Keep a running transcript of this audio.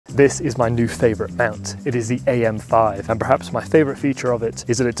this is my new favorite mount. It is the AM5, and perhaps my favorite feature of it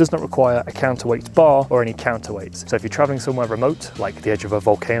is that it does not require a counterweight bar or any counterweights. So if you're traveling somewhere remote, like the edge of a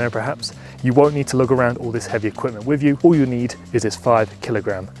volcano perhaps, you won't need to lug around all this heavy equipment with you. All you need is this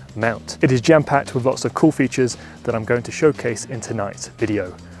 5kg mount. It is jam-packed with lots of cool features that I'm going to showcase in tonight's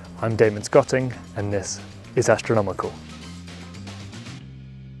video. I'm Damon Scotting, and this is Astronomical.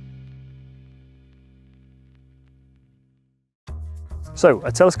 So,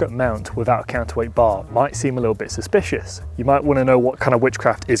 a telescope mount without a counterweight bar might seem a little bit suspicious. You might want to know what kind of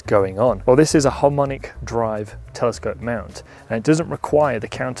witchcraft is going on. Well, this is a harmonic drive telescope mount, and it doesn't require the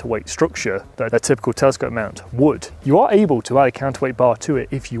counterweight structure that a typical telescope mount would. You are able to add a counterweight bar to it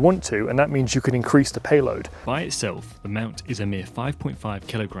if you want to, and that means you can increase the payload. By itself, the mount is a mere 5.5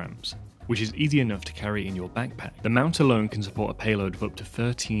 kilograms, which is easy enough to carry in your backpack. The mount alone can support a payload of up to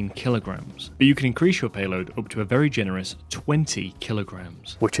 13 kilograms, but you can increase your payload up to a very generous 20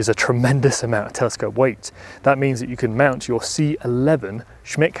 kilograms. Which is a tremendous amount of telescope weight. That means that you can mount your C11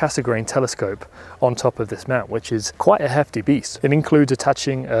 Schmidt-Cassegrain telescope on top of this mount, which is quite a hefty beast. It includes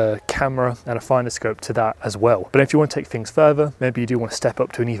attaching a camera and a finder scope to that as well. But if you want to take things further, maybe you do want to step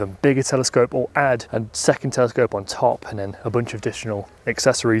up to an even bigger telescope or add a second telescope on top and then a bunch of additional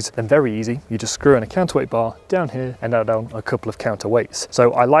accessories, then very easy. You just screw in a counterweight bar down here and add on a couple of counterweights.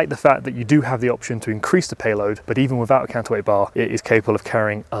 So I like the fact that you do have the option to increase the payload, but even without a counterweight bar, it is capable of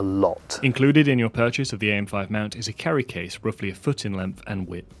carrying a lot. Included in your purchase of the AM5 mount is a carry case roughly a foot in length and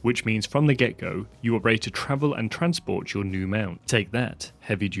width, which means from the get-go, you are ready to travel and transport your new mount. Take that,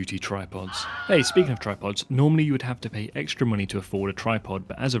 heavy-duty tripods. Hey, speaking of tripods, normally you would have to pay extra money to afford a tripod,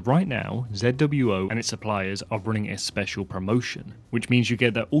 but as of right now, ZWO and its suppliers are running a special promotion, which means you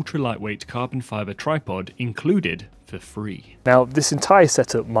get that ultra-lightweight carbon fiber tripod included for free. Now, this entire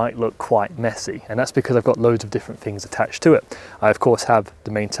setup might look quite messy, and that's because I've got loads of different things attached to it. I of course have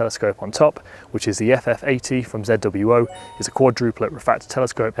the main telescope on top, which is the FF80 from ZWO. It's a quadruplet refractor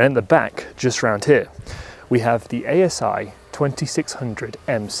telescope, and in the back, just around here, we have the ASI 2600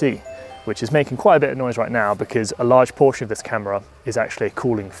 MC, which is making quite a bit of noise right now because a large portion of this camera is actually a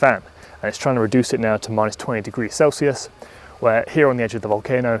cooling fan, and it's trying to reduce it now to minus 20 degrees Celsius, where here on the edge of the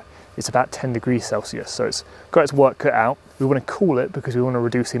volcano, it's about 10 degrees Celsius, so it's got its work cut out. We want to cool it because we want to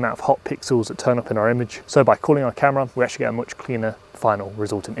reduce the amount of hot pixels that turn up in our image. So by cooling our camera, we actually get a much cleaner final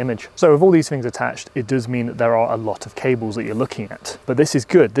resultant image. So with all these things attached, it does mean that there are a lot of cables that you're looking at. But this is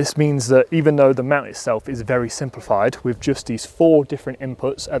good. This means that even though the mount itself is very simplified with just these 4 different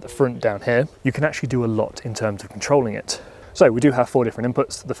inputs at the front down here, you can actually do a lot in terms of controlling it. So we do have 4 different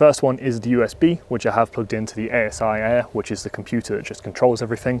inputs. The first one is the USB, which I have plugged into the ASI Air, which is the computer that just controls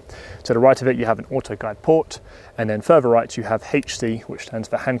everything. To the right of it, you have an auto guide port, and then further right, you have HC, which stands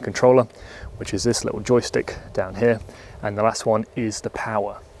for hand controller, which is this little joystick down here. And the last one is the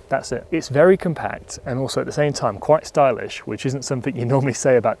power. That's it. It's very compact and also at the same time quite stylish, which isn't something you normally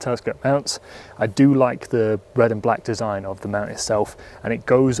say about telescope mounts. I do like the red and black design of the mount itself, and it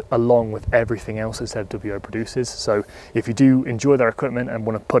goes along with everything else that ZWO produces. So if you do enjoy their equipment and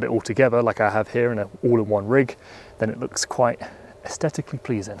want to put it all together like I have here in an all-in-one rig, then it looks quite aesthetically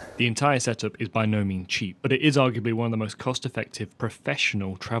pleasing. The entire setup is by no means cheap, but it is arguably one of the most cost-effective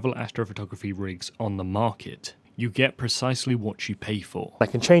professional travel astrophotography rigs on the market. You get precisely what you pay for. I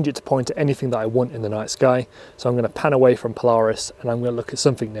can change it to point at anything that I want in the night sky. So I'm going to pan away from Polaris and I'm going to look at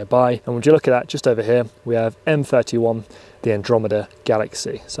something nearby. And would you look at that, just over here, we have M31, the Andromeda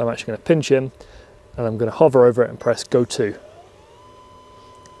Galaxy. So I'm actually going to pinch in and I'm going to hover over it and press Go To.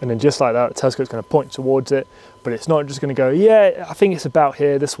 And then just like that, the telescope's going to point towards it, but it's not just going to go, yeah, I think it's about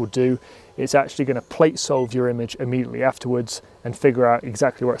here, this will do. It's actually going to plate solve your image immediately afterwards and figure out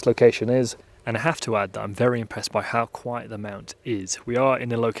exactly where its location is. And I have to add that I'm very impressed by how quiet the mount is. We are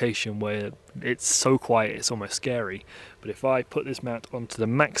in a location where it's so quiet it's almost scary, but if I put this mount onto the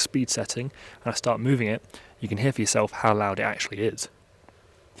max speed setting and I start moving it, you can hear for yourself how loud it actually is.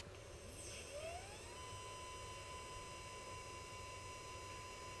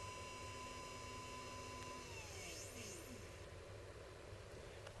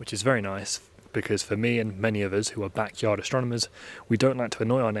 Which is very nice, because for me and many of us who are backyard astronomers, we don't like to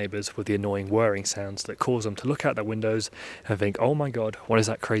annoy our neighbours with the annoying whirring sounds that cause them to look out their windows and think, oh my god, what is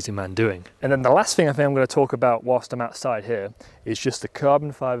that crazy man doing? And then the last thing I think I'm going to talk about whilst I'm outside here is just the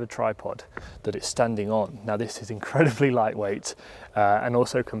carbon fibre tripod that it's standing on. Now this is incredibly lightweight and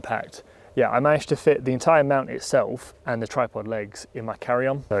also compact. Yeah, I managed to fit the entire mount itself and the tripod legs in my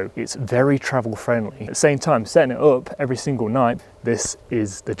carry-on, so it's very travel friendly. At the same time, setting it up every single night, this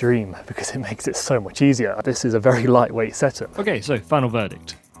is the dream because it makes it so much easier. This is a very lightweight setup. Okay, so final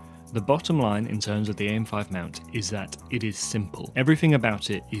verdict. The bottom line in terms of the AM5 mount is that it is simple. Everything about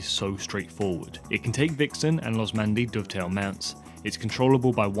it is so straightforward. It can take Vixen and Losmandy dovetail mounts. It's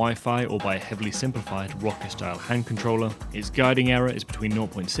controllable by Wi-Fi or by a heavily simplified rocker-style hand controller. Its guiding error is between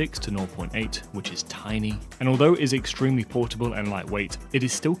 0.6 to 0.8, which is tiny. And although it is extremely portable and lightweight, it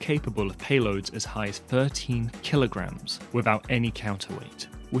is still capable of payloads as high as 13 kilograms without any counterweight,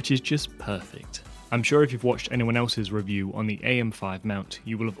 which is just perfect. I'm sure if you've watched anyone else's review on the AM5 mount,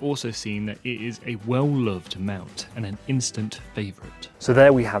 you will have also seen that it is a well-loved mount and an instant favourite. So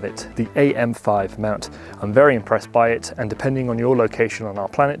there we have it, the AM5 mount. I'm very impressed by it, and depending on your location on our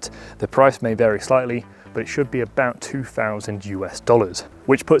planet, the price may vary slightly, but it should be about $2,000 US,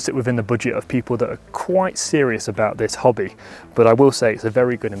 which puts it within the budget of people that are quite serious about this hobby. But I will say it's a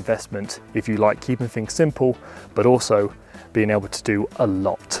very good investment if you like keeping things simple, but also being able to do a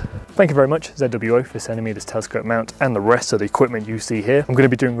lot. Thank you very much ZWO for sending me this telescope mount and the rest of the equipment you see here. I'm going to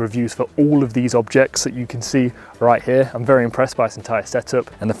be doing reviews for all of these objects that you can see right here. I'm very impressed by this entire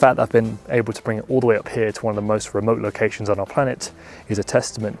setup, and the fact that I've been able to bring it all the way up here to one of the most remote locations on our planet is a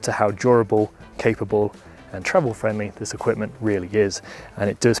testament to how durable, capable and travel friendly this equipment really is, and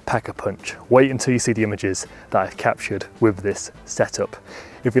it does pack a punch. Wait until you see the images that I've captured with this setup.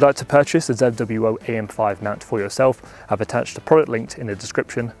 If you'd like to purchase a ZWO AM5 mount for yourself, I've attached a product linked in the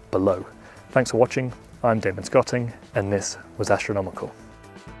description below. Thanks for watching. I'm Damon Scotting, and this was Astronomical.